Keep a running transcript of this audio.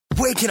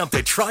waking up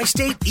the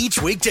tri-state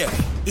each weekday.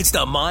 It's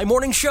the My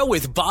Morning Show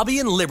with Bobby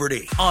and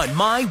Liberty on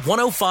My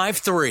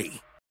 105.3.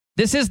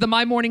 This is the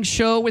My Morning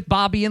Show with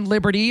Bobby and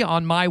Liberty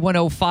on My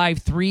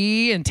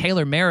 105.3, and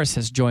Taylor Maris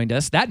has joined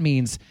us. That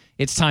means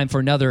it's time for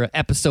another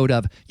episode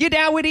of You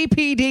Down With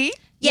Epd?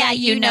 Yeah,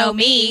 you know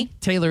me.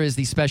 Taylor is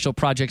the Special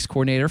Projects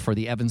Coordinator for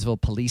the Evansville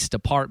Police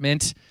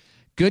Department.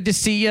 Good to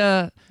see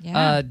you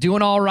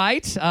doing all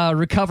right.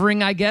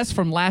 Recovering, I guess,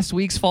 from last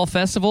week's Fall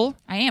Festival.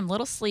 I am a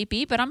little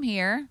sleepy, but I'm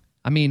here.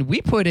 I mean,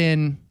 we put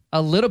in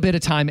a little bit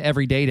of time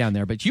every day down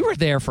there, but you were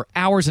there for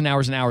hours and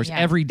hours and hours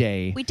every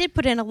day. We did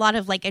put in a lot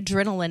of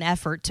adrenaline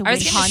effort to win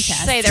contests. I was going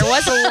to say, there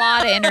was a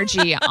lot of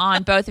energy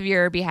on both of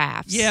your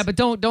behalfs. Yeah, but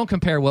don't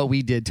compare what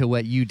we did to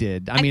what you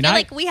did. I mean, feel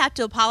like we have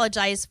to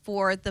apologize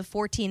for the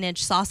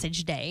 14-inch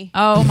sausage day.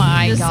 Oh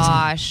my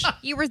gosh.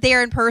 You were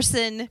there in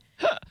person.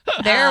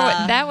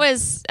 That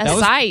was a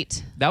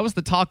sight. That was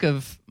the talk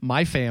of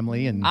my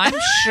family, and I'm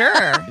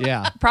sure.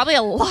 Yeah. Probably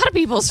a lot of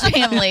people's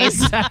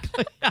families.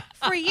 Exactly.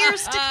 For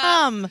years to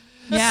come.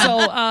 Yeah.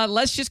 So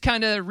let's just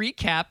kind of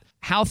recap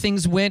how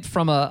things went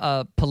from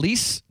a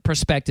police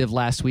perspective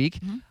last week.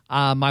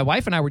 Mm-hmm. My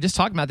wife and I were just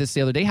talking about this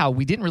the other day, how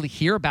we didn't really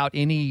hear about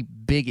any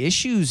big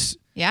issues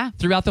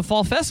throughout the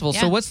Fall Festival.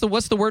 Yeah. So what's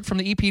the word from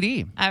the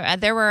EPD?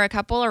 There were a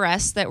couple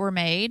arrests that were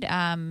made,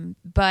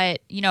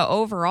 but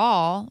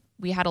overall,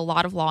 we had a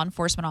lot of law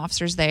enforcement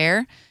officers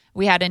there.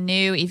 We had a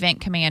new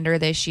event commander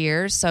this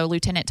year, so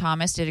Lieutenant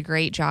Thomas did a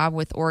great job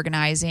with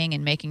organizing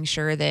and making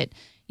sure that,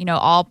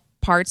 all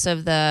parts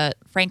of the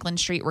Franklin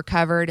Street were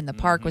covered and the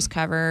park was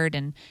covered,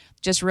 and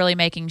just really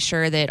making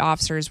sure that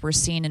officers were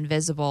seen and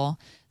visible.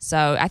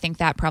 So I think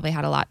that probably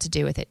had a lot to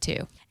do with it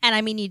too. And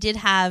I mean, you did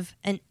have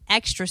an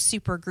extra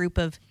super group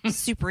of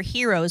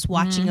superheroes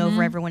watching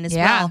over everyone as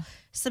well.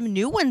 Some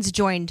new ones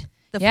joined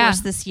the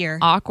force this year.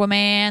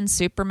 Aquaman,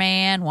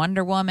 Superman,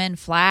 Wonder Woman,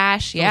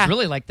 Flash. It was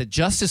really like the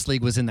Justice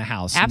League was in the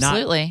house.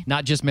 Absolutely.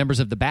 Not just members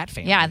of the Bat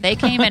family. Yeah, they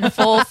came in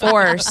full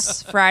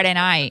force Friday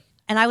night.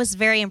 And I was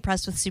very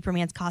impressed with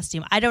Superman's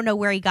costume. I don't know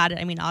where he got it.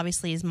 I mean,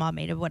 obviously his mom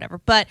made it, whatever.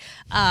 But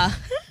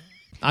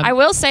I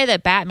will say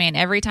that Batman,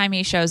 every time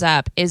he shows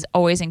up, is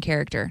always in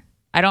character.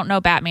 I don't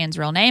know Batman's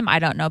real name. I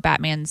don't know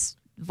Batman's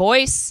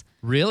voice.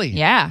 Really?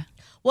 Yeah.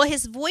 Well,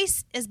 his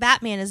voice as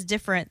Batman is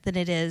different than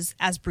it is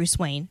as Bruce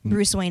Wayne.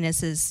 Bruce Wayne is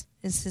his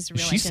real She's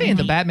identity. saying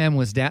the Batman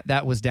was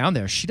that was down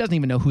there. She doesn't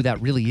even know who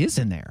that really is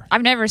in there.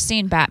 I've never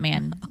seen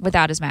Batman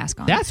without his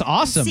mask on. That's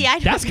awesome. See,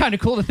 that's kind of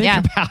cool to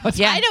think about.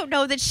 Yeah. I don't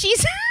know that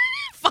she's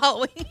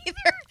following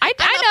either. I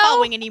I'm not know.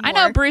 following anymore. I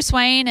know Bruce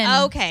Wayne.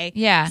 And, okay.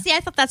 Yeah. See,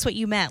 I thought that's what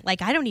you meant.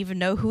 I don't even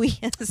know who he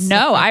is.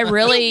 No, I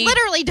really... You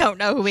literally don't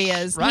know who he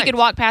is. Right. He could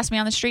walk past me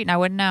on the street and I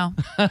wouldn't know.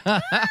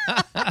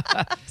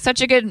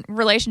 Such a good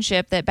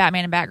relationship that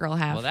Batman and Batgirl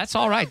have. Well, that's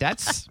all right.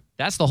 That's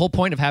the whole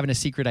point of having a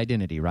secret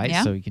identity, right?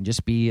 Yeah. So you can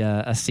just be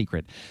a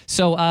secret.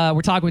 So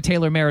we're talking with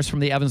Taylor Maris from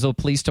the Evansville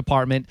Police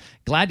Department.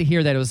 Glad to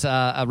hear that it was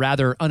a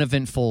rather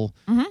uneventful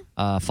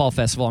Fall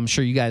Festival. I'm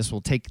sure you guys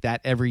will take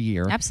that every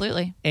year.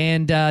 Absolutely.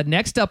 And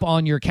next up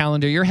on your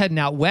calendar, you're heading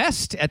out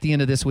west at the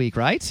end of this week,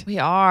 right? We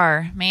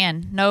are.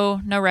 Man, no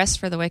rest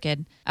for the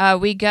wicked.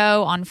 We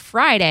go on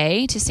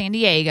Friday to San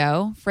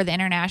Diego for the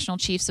International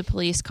Chiefs of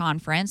Police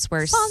Conference.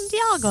 Where San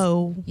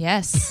Diego.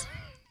 Yes.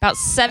 About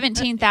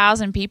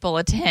 17,000 people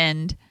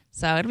attend,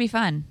 so it'll be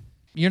fun.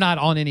 You're not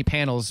on any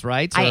panels,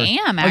 right? I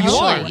am, actually. you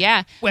are?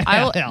 Yeah.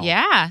 Well.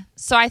 Yeah.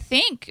 So I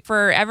think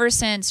ever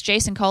since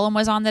Jason Cullum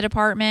was on the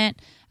department,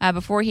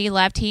 before he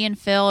left, he and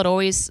Phil had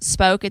always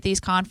spoke at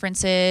these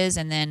conferences.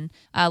 And then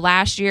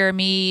last year,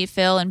 me,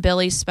 Phil, and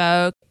Billy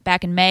spoke.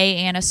 Back in May,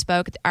 Anna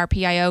spoke at our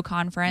PIO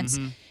conference.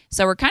 Mm-hmm.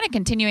 So we're kind of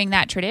continuing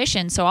that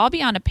tradition. So I'll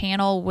be on a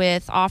panel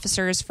with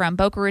officers from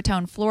Boca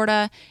Raton,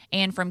 Florida,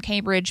 and from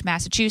Cambridge,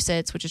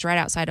 Massachusetts, which is right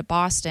outside of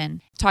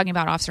Boston, talking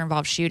about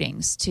officer-involved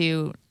shootings.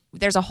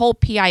 There's a whole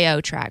PIO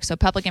track, so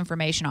public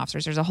information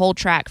officers. There's a whole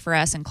track for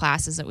us in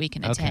classes that we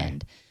can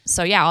attend.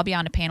 So yeah, I'll be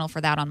on a panel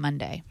for that on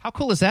Monday. How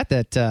cool is that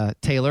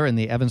Taylor and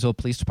the Evansville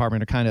Police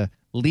Department are kind of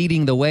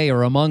leading the way,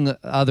 or among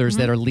others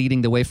that are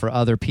leading the way for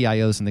other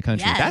PIOs in the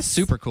country? Yes. That's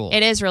super cool.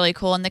 It is really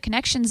cool. And the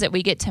connections that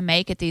we get to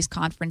make at these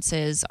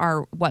conferences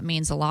are what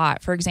means a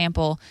lot. For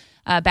example,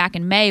 back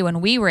in May when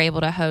we were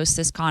able to host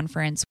this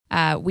conference,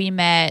 we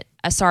met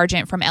a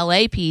sergeant from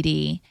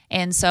LAPD.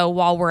 And so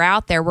while we're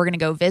out there, we're going to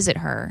go visit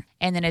her.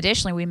 And then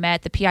additionally, we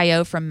met the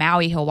PIO from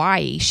Maui,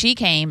 Hawaii. She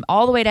came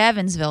all the way to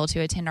Evansville to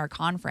attend our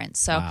conference.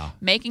 So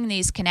making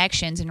these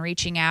connections and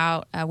reaching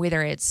out,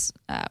 whether it's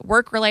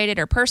work-related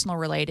or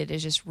personal-related,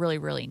 is just really,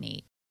 really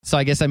neat. So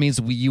I guess that means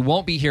you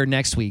won't be here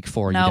next week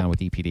for You Down With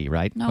EPD,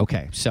 right? Nope.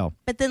 Okay, so.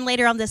 But then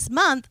later on this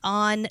month,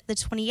 on the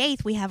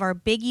 28th, we have our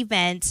big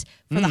event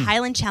for the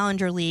Highland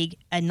Challenger League,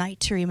 A Night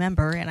to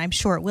Remember, and I'm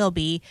sure it will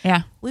be.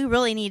 Yeah. We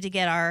really need to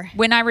get our...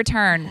 When I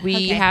return,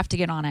 we have to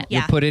get on it.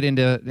 Yeah. You put it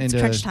into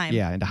crunch time.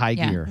 Yeah, into high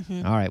gear.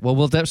 Mm-hmm. All right. Well,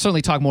 we'll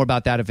certainly talk more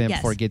about that event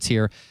before it gets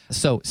here.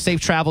 So safe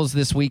travels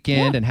this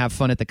weekend and have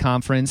fun at the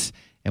conference.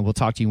 and we'll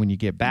talk to you when you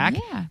get back.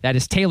 Yeah. That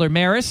is Taylor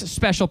Maris,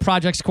 Special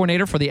Projects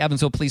Coordinator for the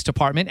Evansville Police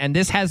Department. And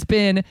this has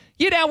been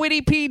You Down With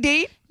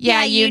Epd?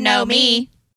 Yeah, you know me.